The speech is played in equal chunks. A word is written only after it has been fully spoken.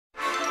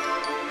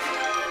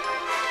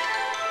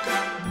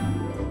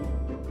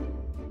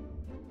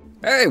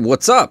Hey,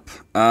 what's up?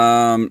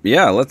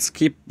 Yeah, let's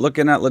keep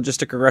looking at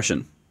logistic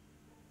regression,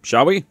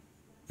 shall we?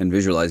 And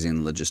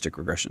visualizing logistic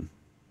regression.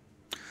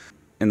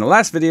 In the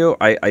last video,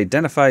 I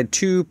identified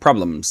two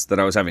problems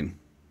that I was having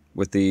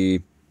with the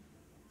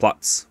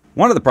plots.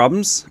 One of the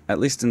problems, at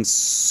least in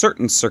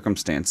certain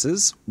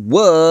circumstances,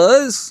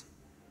 was...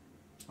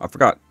 I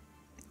forgot.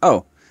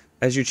 Oh,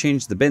 as you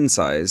change the bin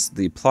size,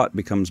 the plot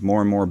becomes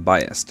more and more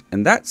biased.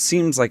 And that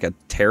seems like a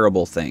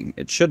terrible thing.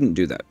 It shouldn't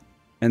do that.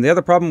 And the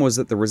other problem was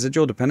that the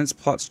residual dependence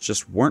plots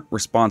just weren't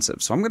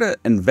responsive. So I'm going to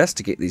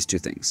investigate these two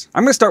things.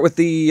 I'm going to start with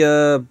the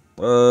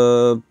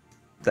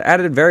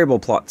added variable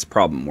plots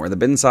problem, where the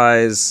bin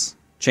size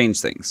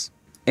changed things.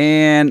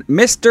 And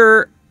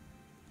Mr.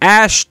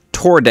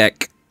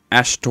 Ashtordek,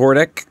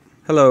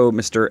 hello,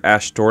 Mr.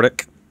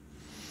 Ashtordek,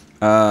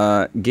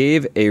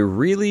 gave a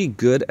really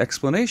good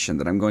explanation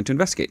that I'm going to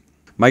investigate.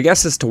 My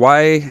guess as to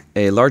why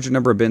a larger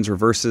number of bins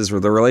reverses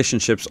the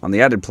relationships on the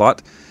added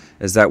plot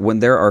is that when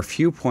there are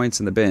few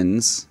points in the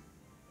bins,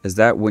 is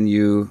that when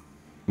you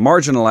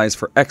marginalize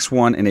for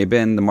x1 in a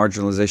bin, the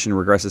marginalization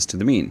regresses to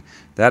the mean.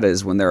 That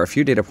is, when there are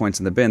few data points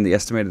in the bin, the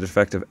estimated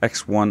effect of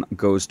x1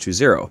 goes to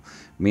 0,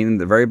 meaning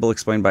the variable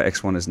explained by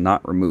x1 is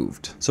not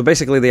removed. So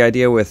basically the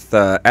idea with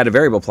added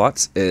variable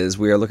plots is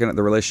we are looking at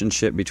the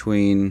relationship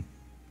between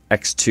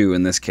x2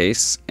 in this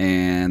case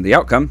and the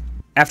outcome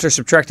after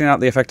subtracting out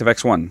the effect of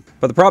x1.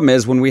 But the problem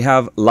is when we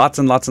have lots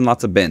and lots and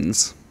lots of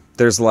bins,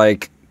 there's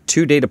like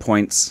 2 data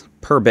points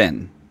per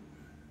bin.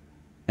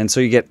 And so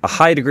you get a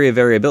high degree of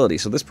variability.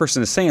 So this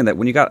person is saying that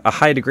when you got a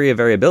high degree of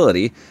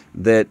variability,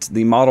 that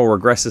the model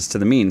regresses to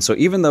the mean. So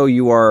even though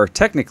you are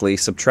technically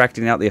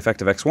subtracting out the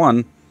effect of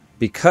x1,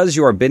 because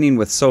you are binning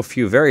with so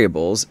few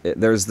variables,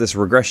 there's this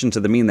regression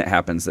to the mean that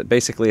happens, that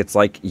basically it's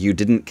like you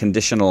didn't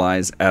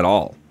conditionalize at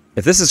all.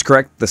 If this is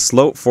correct, the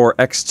slope for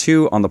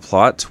x2 on the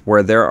plot,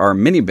 where there are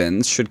mini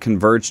bins, should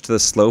converge to the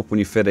slope when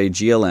you fit a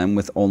GLM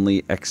with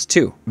only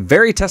x2.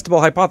 Very testable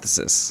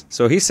hypothesis.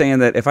 So he's saying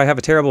that if I have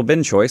a terrible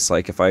bin choice,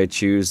 like if I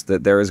choose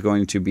that there is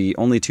going to be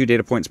only 2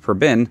 data points per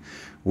bin,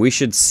 we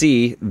should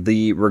see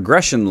the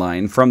regression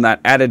line from that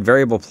added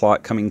variable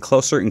plot coming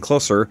closer and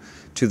closer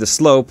to the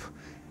slope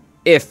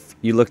if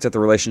you looked at the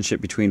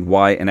relationship between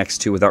y and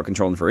x2 without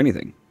controlling for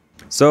anything.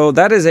 So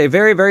that is a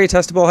very, very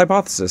testable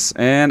hypothesis,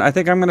 and I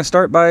think I'm going to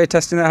start by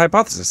testing that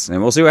hypothesis,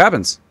 and we'll see what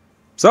happens.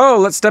 So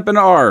let's step into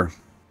R.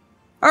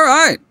 All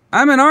right,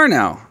 I'm in R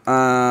now.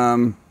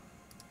 Going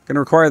to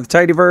require the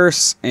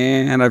tidyverse,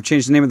 and I've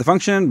changed the name of the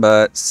function,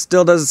 but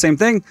still does the same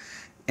thing.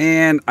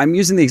 And I'm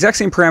using the exact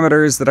same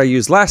parameters that I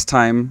used last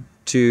time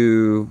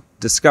to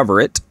discover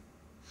it.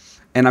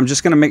 And I'm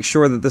just going to make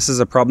sure that this is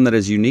a problem that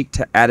is unique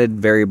to added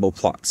variable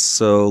plots.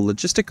 So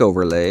logistic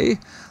overlay.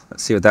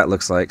 Let's see what that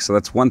looks like. So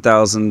that's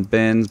 1,000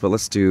 bins, but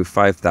let's do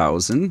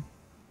 5,000.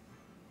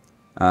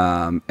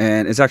 And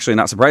it's actually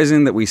not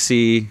surprising that we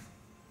see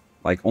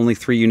like only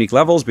 3 unique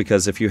levels,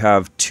 because if you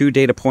have 2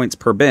 data points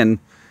per bin,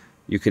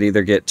 you could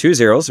either get 2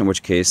 zeros, in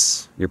which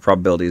case your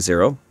probability is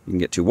 0. You can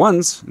get 2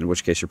 ones, in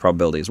which case your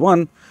probability is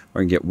 1.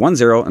 Or you can get 1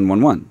 0 and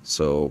 1 1,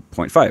 so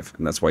 0.5.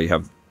 And that's why you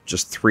have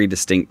just 3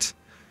 distinct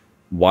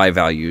y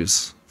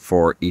values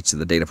for each of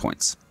the data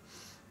points.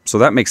 So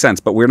that makes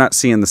sense, but we're not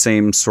seeing the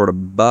same sort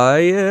of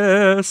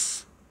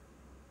bias,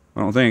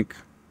 I don't think.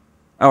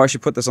 Oh, I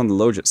should put this on the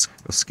logit.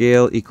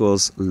 Scale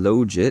equals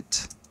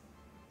logit.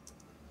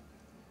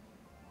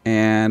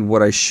 And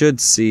what I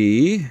should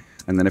see,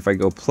 and then if I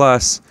go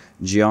plus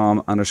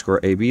geom underscore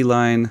AB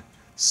line,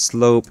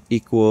 slope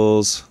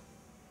equals,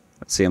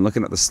 let's see, I'm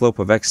looking at the slope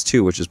of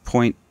x2, which is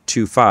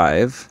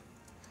 0.25.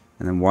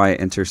 And then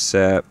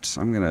y-intercept,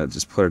 I'm going to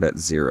just put it at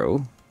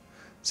 0.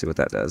 See what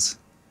that does.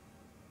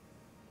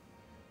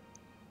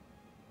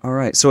 All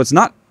right, so it's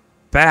not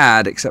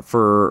bad except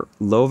for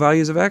low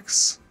values of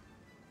x.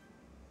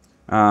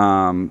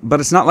 But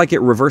it's not like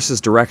it reverses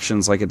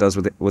directions like it does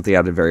with the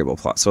added variable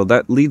plot. So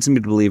that leads me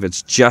to believe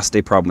it's just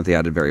a problem with the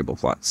added variable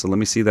plot. So let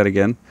me see that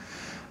again.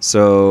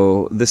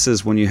 So this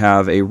is when you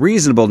have a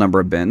reasonable number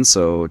of bins,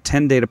 so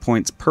 10 data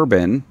points per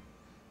bin.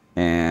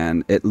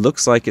 And it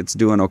looks like it's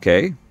doing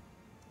okay.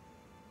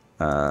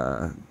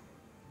 Let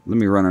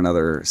me run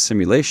another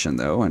simulation,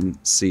 though, and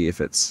see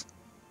if it's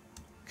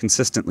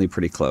consistently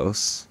pretty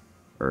close,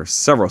 or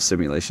several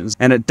simulations.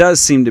 And it does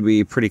seem to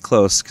be pretty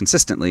close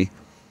consistently,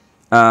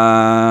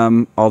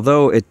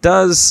 although it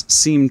does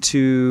seem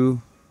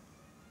to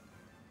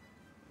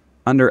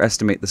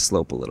underestimate the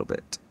slope a little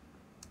bit.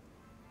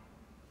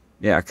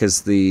 Yeah,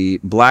 because the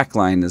black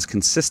line is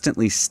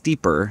consistently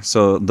steeper.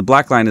 So the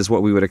black line is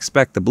what we would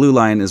expect. The blue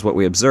line is what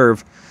we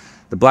observe.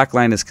 The black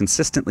line is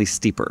consistently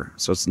steeper,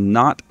 so it's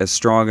not as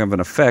strong of an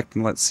effect.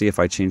 And let's see if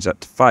I change that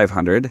to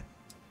 500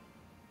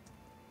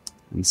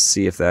 and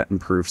see if that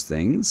improves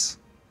things.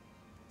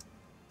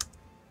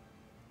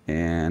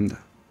 And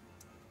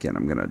again,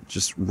 I'm going to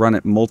just run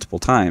it multiple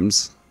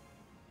times.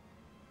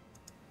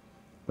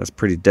 That's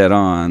pretty dead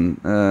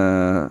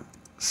on.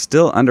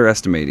 Still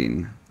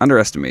underestimating.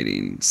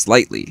 Underestimating.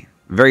 Slightly.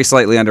 Very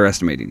slightly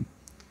underestimating.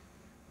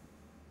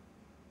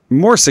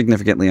 More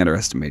significantly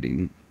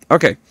underestimating.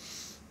 Okay.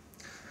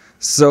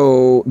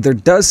 So there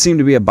does seem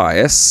to be a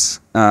bias,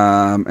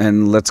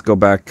 and let's go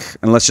back,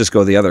 and let's just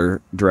go the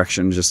other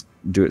direction, just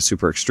do it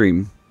super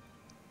extreme.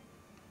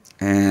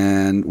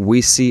 And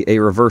we see a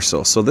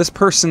reversal. So this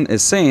person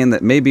is saying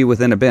that maybe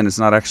within a bin it's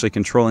not actually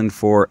controlling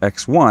for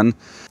x1.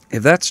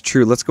 If that's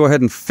true, let's go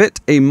ahead and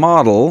fit a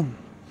model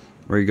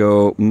where you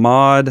go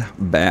mod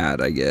bad,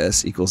 I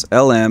guess, equals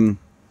lm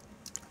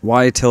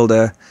y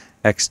tilde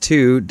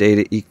x2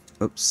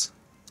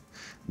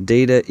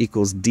 data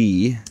equals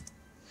d.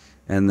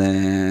 And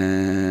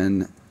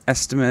then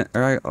estimate,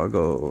 all right, I'll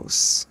go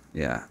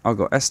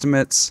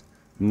estimates,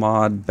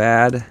 mod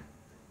bad.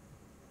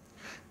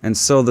 And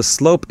so the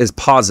slope is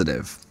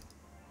positive.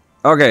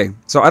 Okay,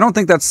 so I don't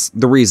think that's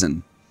the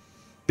reason,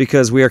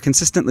 because we are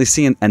consistently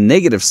seeing a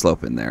negative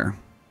slope in there.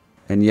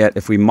 And yet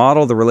if we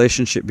model the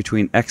relationship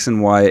between x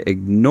and y,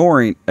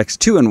 ignoring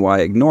x2 and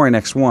y, ignoring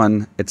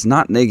x1, it's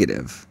not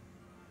negative.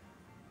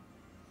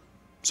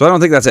 So I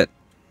don't think that's it.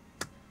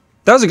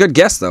 That was a good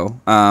guess, though.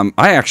 I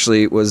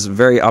actually was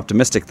very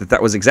optimistic that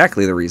that was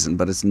exactly the reason,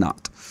 but it's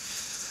not,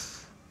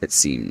 it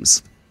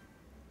seems.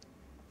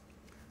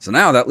 So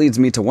now that leads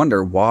me to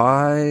wonder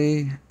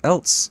why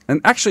else.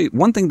 And actually,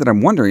 one thing that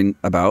I'm wondering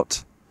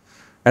about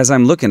as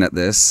I'm looking at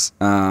this,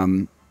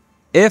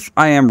 if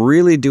I am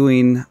really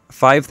doing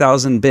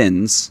 5,000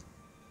 bins,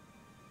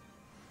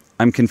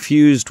 I'm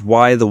confused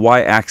why the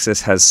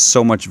y-axis has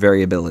so much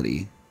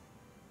variability.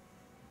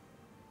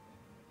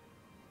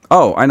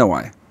 Oh, I know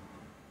why.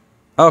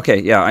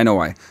 Okay, yeah, I know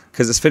why.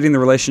 Because it's fitting the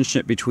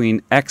relationship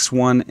between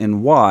x1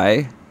 and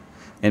y,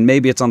 and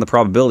maybe it's on the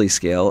probability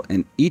scale,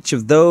 and each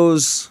of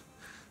those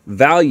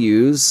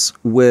values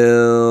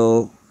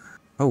will...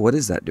 Oh, what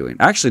is that doing?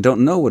 I actually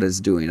don't know what it's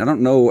doing. I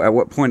don't know at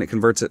what point it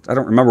converts it. I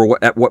don't remember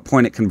at what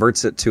point it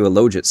converts it to a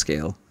logit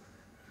scale.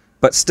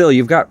 But still,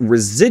 you've got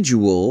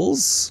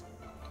residuals.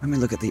 Let me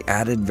look at the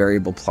added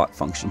variable plot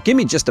function. Give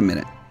me just a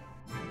minute.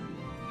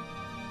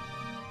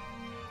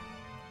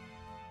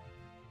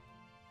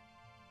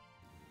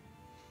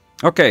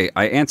 Okay,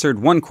 I answered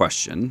one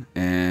question,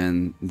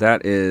 and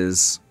that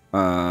is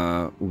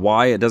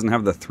why it doesn't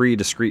have the 3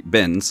 discrete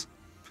bins.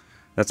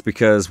 That's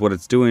because what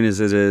it's doing is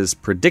it is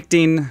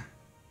predicting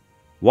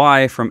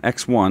y from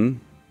x1,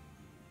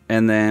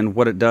 and then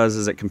what it does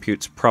is it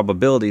computes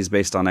probabilities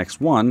based on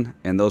x1,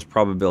 and those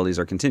probabilities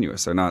are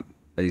continuous. They're not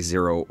a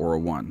 0 or a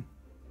 1.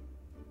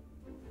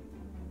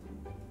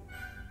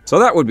 So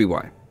that would be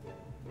why.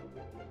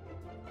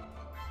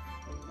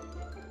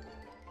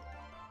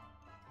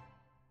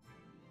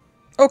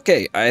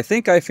 Okay, I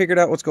think I figured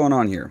out what's going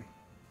on here.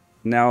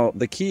 Now,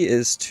 the key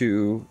is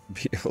to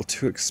be able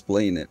to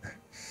explain it.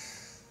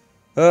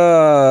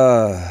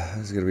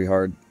 This is going to be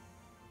hard.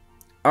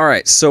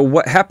 Alright, so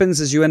what happens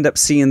is you end up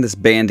seeing this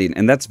banding,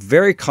 and that's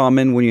very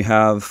common when you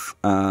have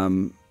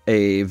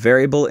a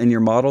variable in your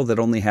model that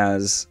only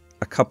has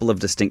a couple of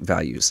distinct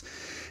values.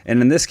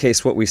 And in this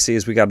case, what we see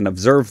is we got an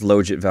observed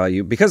logit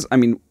value, because, I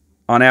mean,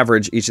 on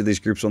average, each of these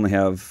groups only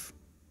have,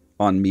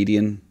 on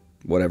median,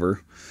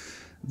 whatever,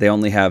 they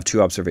only have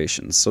 2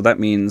 observations. So that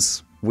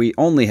means we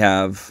only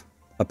have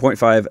a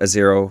 0.5, a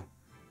 0,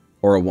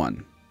 or a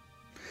 1.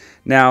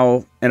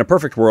 Now, in a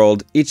perfect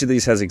world, each of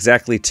these has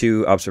exactly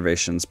 2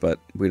 observations, but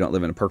we don't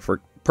live in a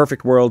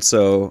perfect world,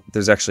 so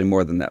there's actually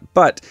more than that.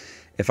 But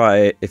if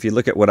you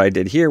look at what I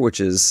did here, which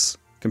is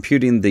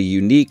computing the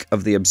unique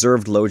of the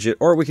observed logit,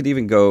 or we could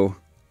even go,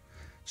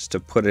 just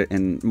to put it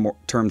in more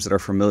terms that are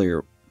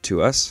familiar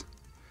to us.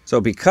 So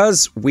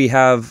because we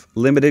have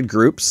limited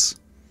groups,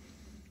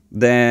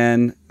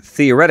 then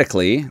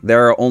theoretically,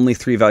 there are only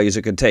 3 values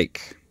it could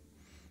take.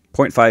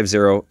 0.5,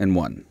 0, and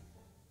 1.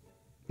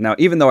 Now,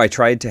 even though I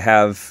tried to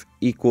have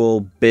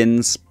equal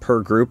bins per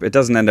group, it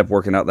doesn't end up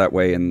working out that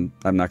way, and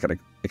I'm not going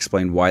to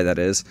explain why that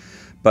is.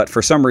 But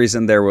for some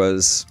reason, there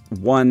was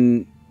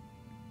one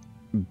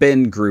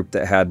bin group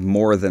that had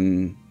more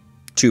than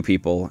 2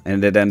 people,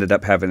 and it ended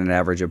up having an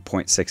average of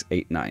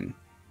 0.689.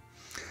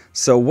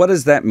 So what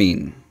does that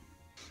mean?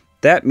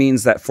 That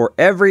means that for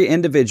every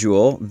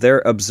individual, their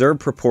observed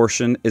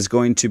proportion is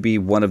going to be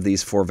one of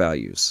these 4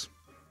 values.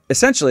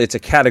 Essentially, it's a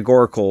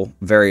categorical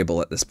variable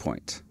at this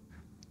point.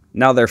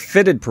 Now, their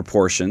fitted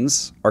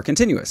proportions are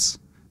continuous.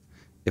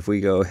 If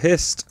we go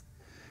hist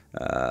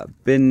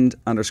bin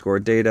underscore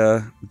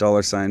data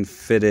 $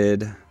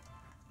 fitted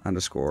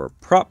underscore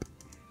prop,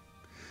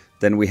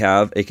 then we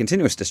have a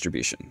continuous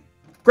distribution.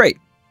 Great.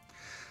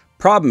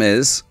 Problem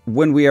is,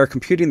 when we are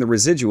computing the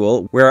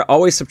residual, we're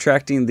always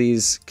subtracting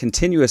these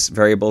continuous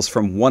variables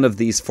from one of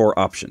these 4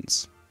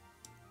 options.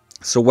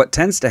 So what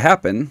tends to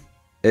happen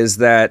is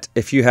that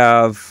if you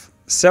have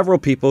several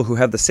people who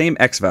have the same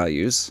x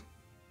values,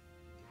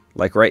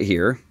 like right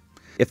here,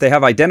 if they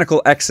have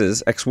identical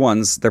x's,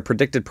 x1s, their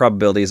predicted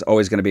probability is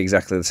always going to be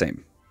exactly the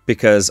same,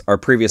 because our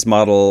previous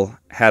model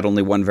had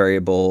only one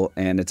variable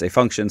and it's a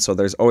function, so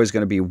there's always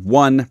going to be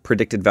one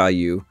predicted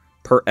value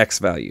per x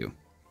value.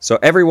 So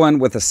everyone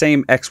with the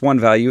same x1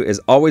 value is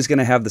always going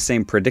to have the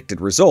same predicted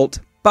result,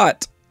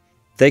 but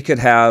they could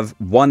have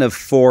one of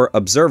 4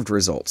 observed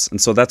results. And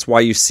so that's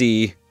why you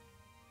see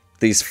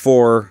these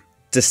 4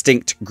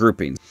 distinct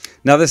groupings.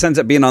 Now this ends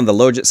up being on the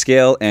logit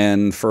scale,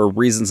 and for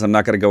reasons I'm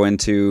not going to go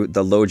into,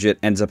 the logit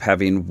ends up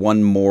having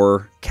one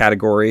more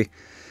category.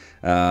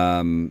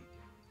 And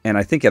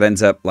I think it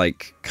ends up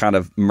like kind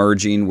of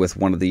merging with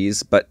one of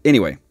these. But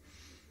anyway,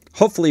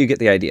 hopefully you get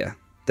the idea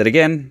that,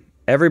 again,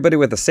 everybody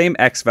with the same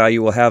X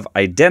value will have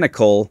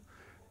identical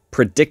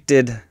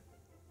predicted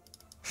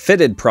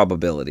fitted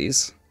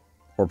probabilities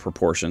or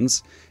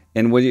proportions.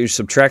 And when you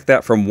subtract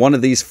that from one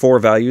of these 4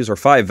 values or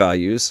 5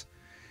 values,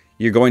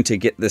 you're going to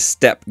get this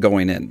step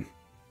going in.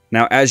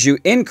 Now, as you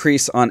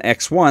increase on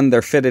X1,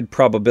 their fitted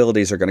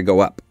probabilities are going to go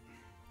up.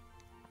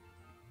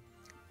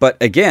 But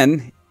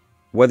again,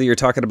 whether you're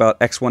talking about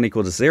X1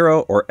 equals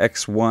 0 or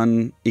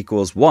X1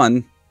 equals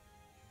 1,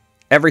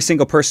 every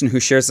single person who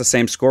shares the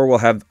same score will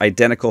have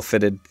identical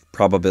fitted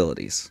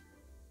probabilities.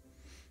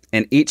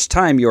 And each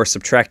time you're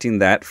subtracting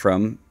that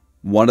from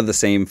one of the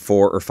same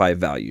 4 or 5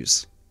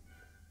 values.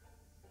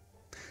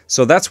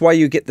 So that's why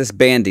you get this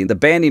banding. The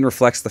banding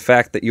reflects the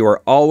fact that you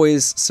are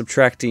always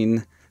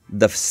subtracting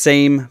the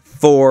same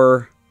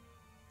 4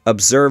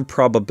 observed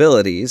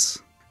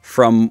probabilities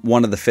from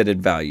one of the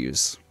fitted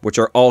values, which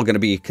are all going to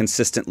be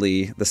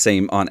consistently the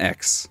same on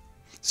X.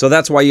 So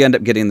that's why you end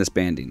up getting this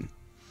banding.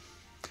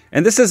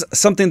 And this is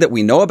something that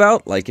we know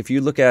about. Like if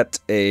you look at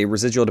a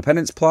residual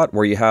dependence plot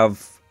where you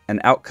have an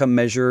outcome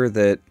measure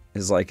that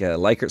is like a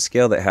Likert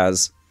scale that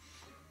has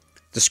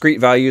discrete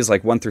values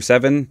like 1 through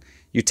 7,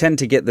 you tend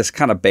to get this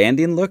kind of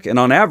banding look. And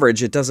on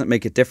average, it doesn't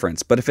make a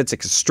difference. But if it's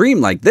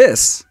extreme like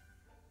this,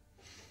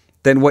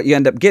 then what you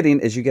end up getting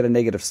is you get a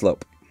negative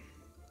slope.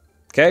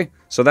 Okay?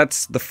 So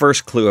that's the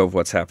first clue of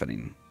what's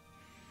happening,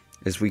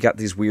 is we got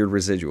these weird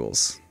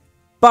residuals.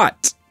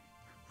 But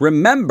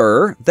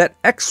remember that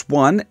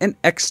X1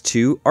 and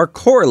X2 are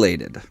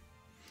correlated.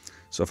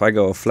 So if I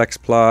go flex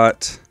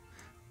plot,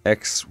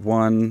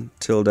 X1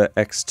 tilde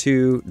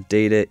X2,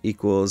 data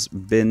equals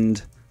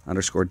bind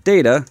underscore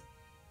data,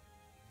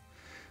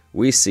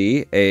 we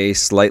see a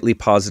slightly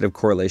positive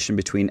correlation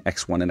between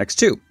X1 and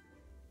X2.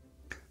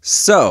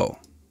 So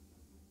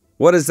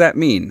what does that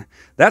mean?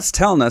 That's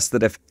telling us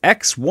that if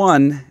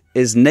X1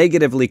 is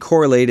negatively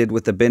correlated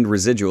with the bind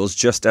residuals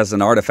just as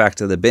an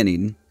artifact of the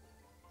binning,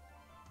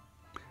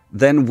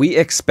 then we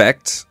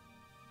expect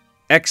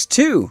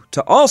X2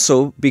 to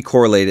also be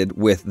correlated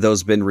with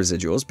those bind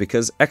residuals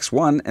because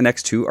X1 and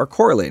X2 are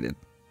correlated.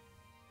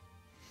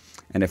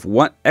 And if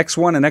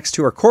X1 and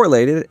X2 are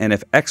correlated, and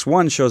if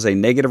X1 shows a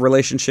negative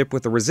relationship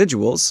with the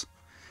residuals,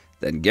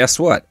 then guess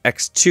what?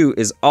 X2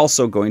 is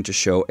also going to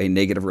show a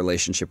negative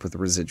relationship with the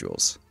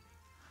residuals.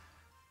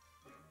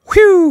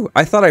 Whew!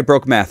 I thought I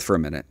broke math for a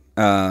minute.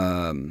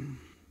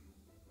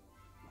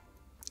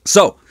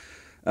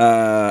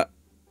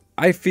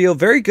 I feel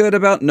very good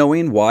about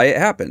knowing why it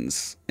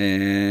happens.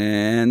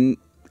 And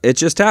it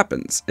just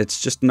happens. It's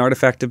just an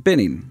artifact of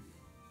binning.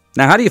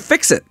 Now, how do you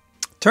fix it?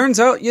 Turns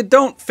out you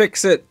don't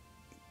fix it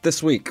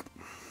this week.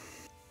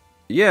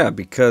 Yeah,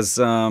 because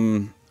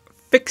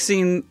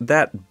fixing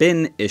that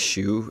bin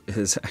issue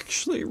is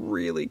actually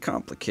really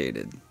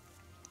complicated.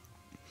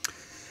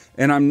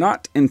 And I'm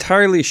not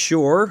entirely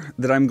sure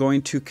that I'm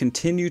going to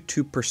continue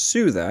to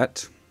pursue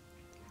that.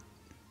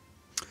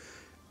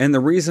 And the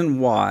reason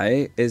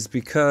why is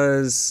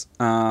because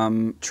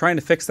trying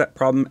to fix that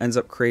problem ends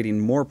up creating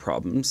more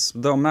problems,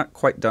 though I'm not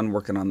quite done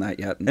working on that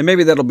yet. And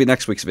maybe that'll be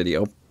next week's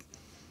video.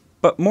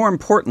 But more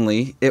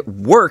importantly, it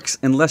works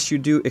unless you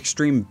do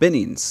extreme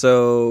binning.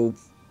 So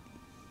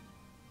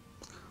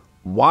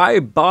why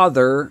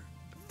bother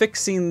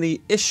fixing the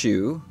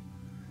issue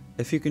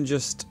if you can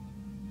just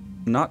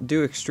not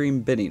do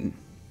extreme binning?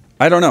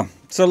 I don't know.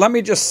 So let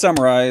me just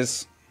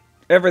summarize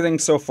everything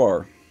so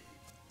far.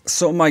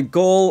 So my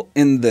goal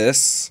in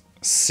this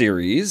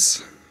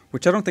series,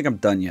 which I don't think I'm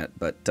done yet,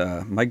 but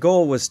my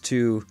goal was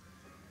to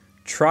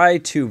try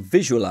to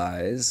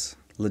visualize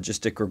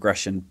logistic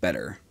regression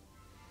better.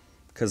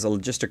 Because a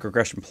logistic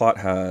regression plot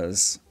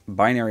has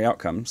binary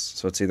outcomes,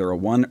 so it's either a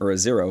 1 or a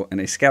 0, and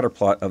a scatter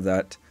plot of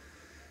that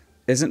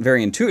isn't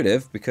very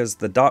intuitive because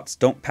the dots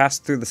don't pass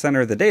through the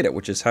center of the data,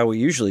 which is how we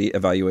usually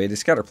evaluate a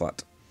scatter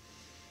plot.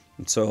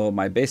 And so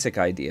my basic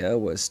idea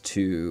was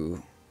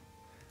to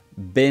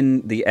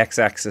bin the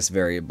x-axis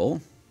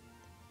variable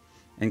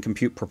and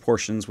compute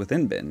proportions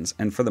within bins,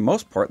 and for the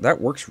most part that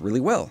works really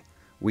well.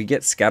 We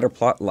get scatter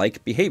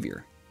plot-like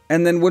behavior.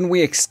 And then when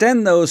we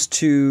extend those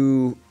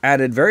to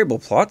added variable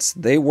plots,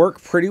 they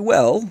work pretty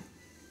well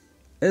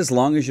as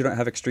long as you don't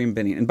have extreme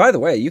binning. And by the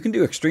way, you can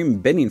do extreme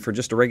binning for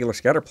just a regular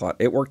scatter plot.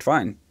 It worked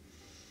fine.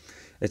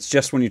 It's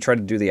just when you try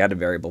to do the added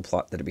variable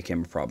plot that it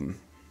became a problem.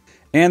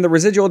 And the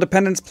residual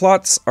dependence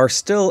plots are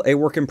still a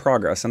work in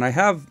progress, and I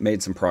have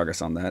made some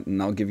progress on that,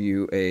 and I'll give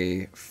you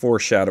a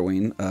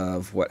foreshadowing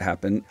of what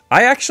happened.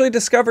 I actually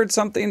discovered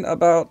something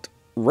about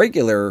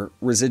regular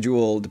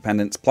residual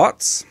dependence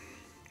plots.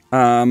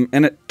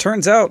 And it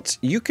turns out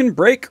you can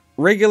break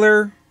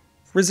regular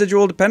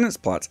residual dependence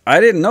plots.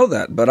 I didn't know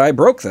that, but I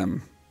broke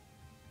them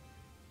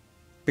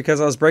because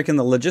I was breaking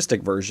the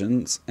logistic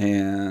versions,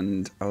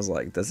 and I was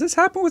like, does this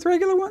happen with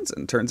regular ones?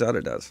 And it turns out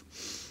it does.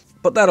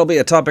 But that'll be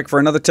a topic for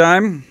another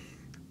time.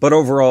 But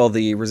overall,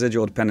 the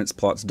residual dependence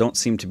plots don't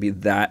seem to be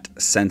that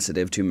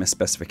sensitive to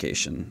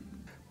misspecification.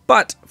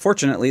 But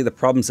fortunately, the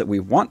problems that we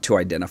want to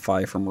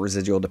identify from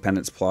residual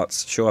dependence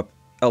plots show up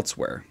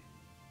elsewhere.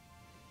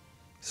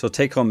 So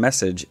take-home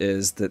message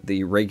is that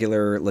the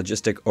regular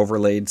logistic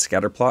overlaid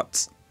scatter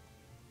plots,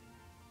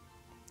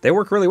 they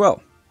work really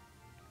well.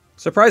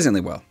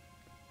 Surprisingly well.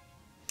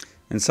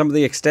 And some of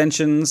the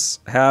extensions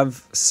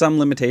have some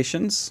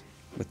limitations.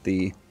 With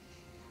the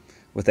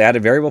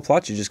added variable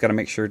plots, you just got to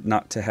make sure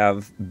not to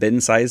have bin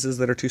sizes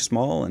that are too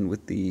small. And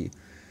with the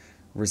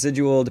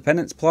residual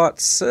dependence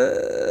plots,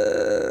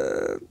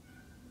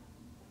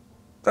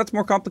 that's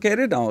more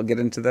complicated. I'll get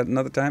into that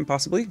another time,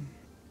 possibly.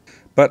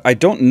 But I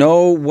don't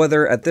know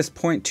whether at this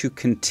point to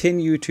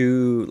continue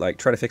to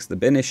try to fix the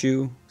bin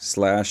issue /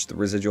 the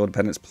residual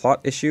dependence plot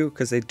issue,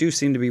 because they do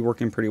seem to be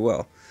working pretty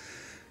well.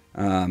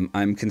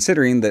 I'm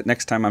considering that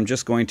next time I'm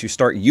just going to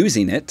start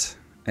using it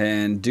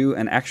and do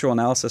an actual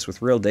analysis with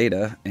real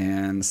data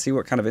and see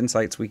what kind of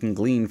insights we can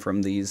glean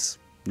from these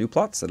new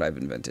plots that I've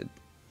invented.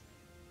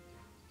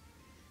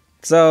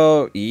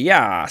 So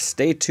yeah,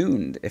 stay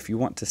tuned if you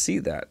want to see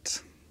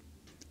that.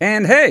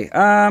 And hey,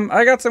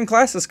 I got some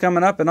classes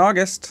coming up in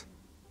August.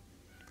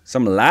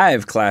 Some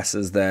live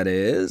classes, that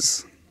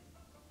is.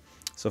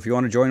 So if you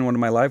want to join one of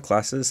my live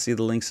classes, see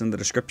the links in the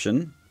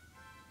description.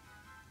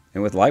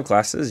 And with live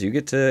classes, you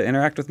get to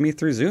interact with me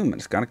through Zoom, and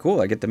it's kind of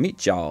cool. I get to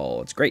meet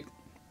y'all. It's great.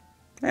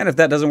 And if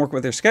that doesn't work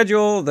with your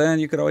schedule, then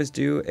you could always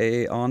do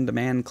a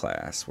on-demand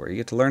class where you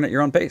get to learn at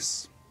your own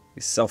pace.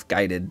 These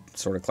self-guided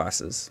sort of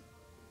classes.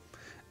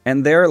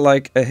 And they're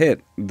like a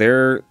hit.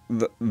 They're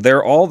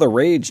all the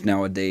rage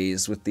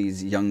nowadays with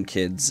these young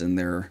kids and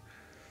their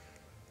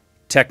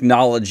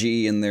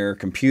technology and their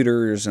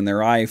computers and their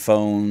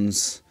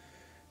iPhones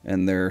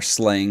and their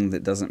slang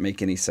that doesn't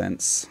make any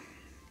sense.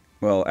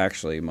 Well,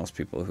 actually, most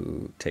people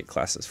who take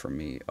classes from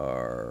me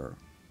are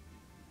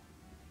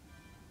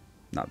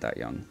not that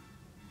young.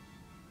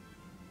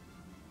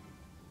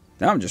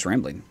 Now I'm just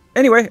rambling.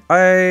 Anyway,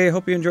 I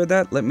hope you enjoyed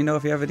that. Let me know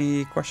if you have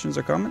any questions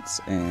or comments,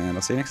 and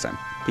I'll see you next time.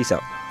 Peace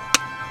out.